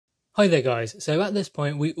Hi there guys, so at this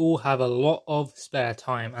point we all have a lot of spare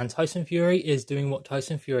time and Tyson Fury is doing what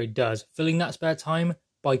Tyson Fury does, filling that spare time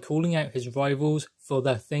by calling out his rivals for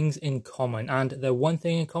their things in common, and their one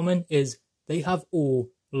thing in common is they have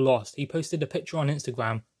all lost. He posted a picture on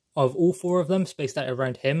Instagram of all four of them spaced out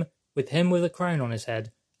around him with a crown on his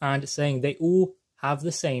head and saying they all have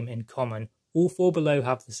the same in common. All four below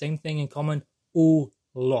have the same thing in common, all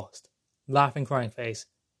lost. Laughing crying face.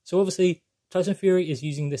 So obviously Tyson Fury is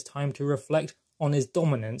using this time to reflect on his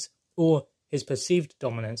dominance, or his perceived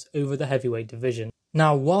dominance, over the heavyweight division.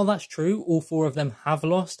 Now, while that's true, all four of them have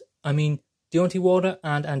lost. I mean, Deontay Wilder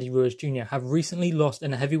and Andy Ruiz Jr. have recently lost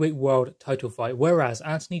in a heavyweight world title fight, whereas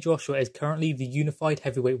Anthony Joshua is currently the unified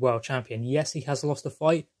heavyweight world champion. Yes, he has lost a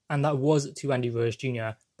fight, and that was to Andy Ruiz Jr.,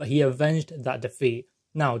 but he avenged that defeat.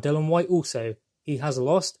 Now, Dillian Whyte also, he has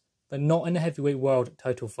lost, but not in a heavyweight world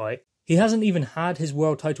title fight. He hasn't even had his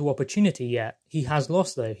world title opportunity yet. He has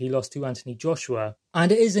lost though. He lost to Anthony Joshua.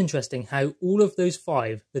 And it is interesting how all of those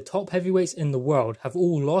five, the top heavyweights in the world, have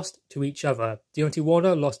all lost to each other. Deontay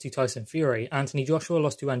Wilder lost to Tyson Fury. Anthony Joshua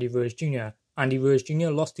lost to Andy Ruiz Jr. Andy Ruiz Jr.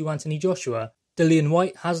 lost to Anthony Joshua. Dillian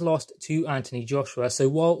Whyte has lost to Anthony Joshua. So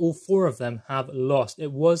while all four of them have lost,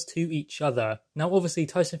 it was to each other. Now obviously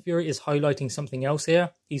Tyson Fury is highlighting something else here.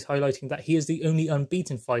 He's highlighting that he is the only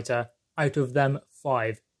unbeaten fighter out of them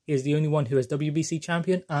five. He is the only one who is WBC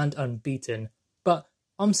champion and unbeaten. But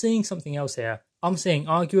I'm seeing something else here. I'm seeing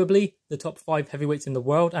arguably the top five heavyweights in the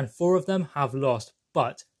world, and four of them have lost.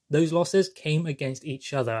 But those losses came against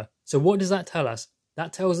each other. So what does that tell us?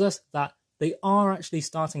 That tells us that they are actually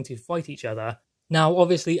starting to fight each other. Now,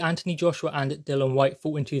 obviously, Anthony Joshua and Dillian Whyte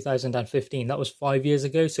fought in 2015. That was 5 years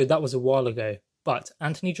ago, so that was a while ago. But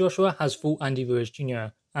Anthony Joshua has fought Andy Ruiz Jr.,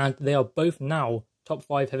 and they are both now top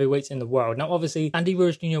five heavyweights in the world. Now obviously Andy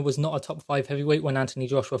Ruiz Jr. was not a top five heavyweight when Anthony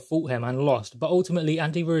Joshua fought him and lost, but ultimately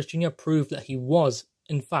Andy Ruiz Jr. proved that he was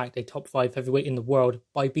in fact a top five heavyweight in the world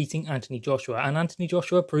by beating Anthony Joshua, and Anthony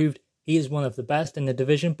Joshua proved he is one of the best in the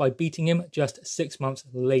division by beating him just 6 months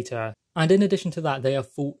later. And in addition to that, they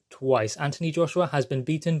have fought twice. Anthony Joshua has been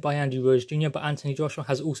beaten by Andy Ruiz Jr., but Anthony Joshua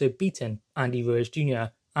has also beaten Andy Ruiz Jr.,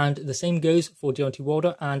 and the same goes for Deontay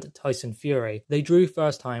Wilder and Tyson Fury. They drew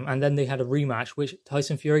first time and then they had a rematch which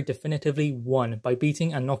Tyson Fury definitively won by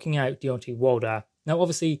beating and knocking out Deontay Wilder. Now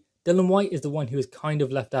obviously Dillian Whyte is the one who is kind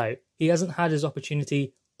of left out. He hasn't had his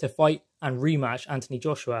opportunity to fight and rematch Anthony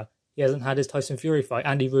Joshua. He hasn't had his Tyson Fury fight,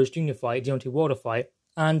 Andy Ruiz Jr. fight, Deontay Wilder fight,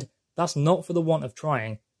 and that's not for the want of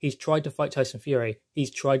trying. He's tried to fight Tyson Fury.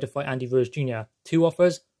 He's tried to fight Andy Ruiz Jr. 2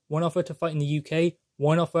 offers, one offer to fight in the UK,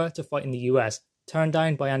 one offer to fight in the US. Turned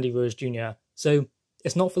down by Andy Ruiz Jr. So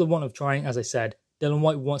it's not for the want of trying, as I said. Dillian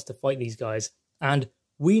Whyte wants to fight these guys. And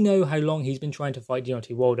we know how long he's been trying to fight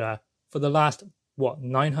Deontay Wilder for the last,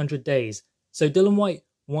 900 days. So Dillian Whyte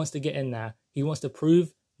wants to get in there. He wants to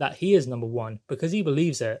prove that he is number one because he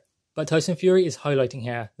believes it. But Tyson Fury is highlighting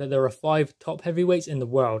here that there are 5 top heavyweights in the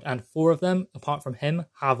world and 4 of them, apart from him,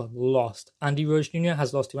 have lost. Andy Ruiz Jr.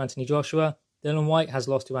 has lost to Anthony Joshua. Dillian Whyte has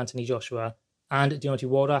lost to Anthony Joshua. And Deontay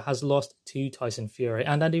Wilder has lost to Tyson Fury,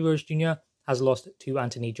 and Andy Ruiz Jr. has lost to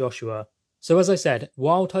Anthony Joshua. So as I said,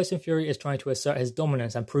 while Tyson Fury is trying to assert his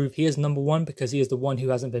dominance and prove he is number one because he is the one who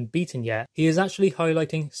hasn't been beaten yet, he is actually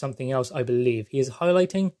highlighting something else, I believe. He is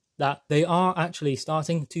highlighting that they are actually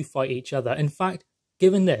starting to fight each other. In fact,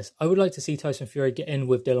 given this, I would like to see Tyson Fury get in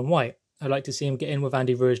with Dillian Whyte. I'd like to see him get in with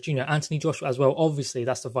Andy Ruiz Jr. Anthony Joshua as well. Obviously,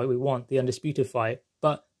 that's the fight we want, the undisputed fight.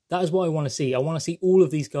 But that is what I want to see. I want to see all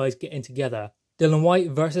of these guys get in together. Dillian Whyte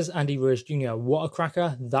versus Andy Ruiz Jr. What a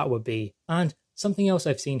cracker that would be. And something else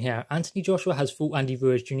I've seen here. Anthony Joshua has fought Andy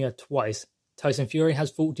Ruiz Jr. twice. Tyson Fury has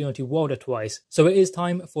fought Deontay Wilder twice. So it is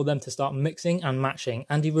time for them to start mixing and matching.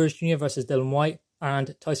 Andy Ruiz Jr. versus Dillian Whyte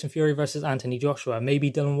and Tyson Fury versus Anthony Joshua. Maybe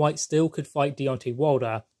Dillian Whyte still could fight Deontay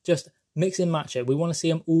Wilder. Just mix and match it. We want to see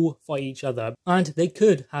them all fight each other. And they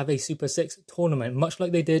could have a Super 6 tournament, much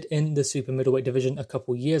like they did in the super middleweight division a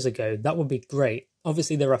couple years ago. That would be great.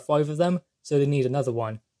 Obviously, there are 5 of them, so they need another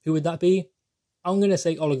one. Who would that be? I'm going to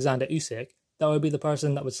say Alexander Usyk. That would be the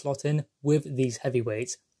person that would slot in with these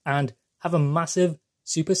heavyweights and have a massive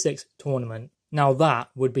Super 6 tournament. Now that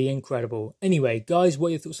would be incredible. Anyway, guys, what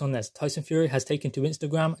are your thoughts on this? Tyson Fury has taken to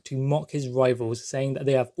Instagram to mock his rivals, saying that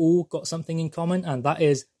they have all got something in common, and that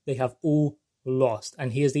is they have all lost,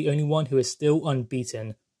 and he is the only one who is still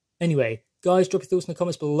unbeaten. Anyway, guys, drop your thoughts in the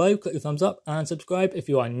comments below, click the thumbs up, and subscribe if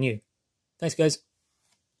you are new. Thanks, guys.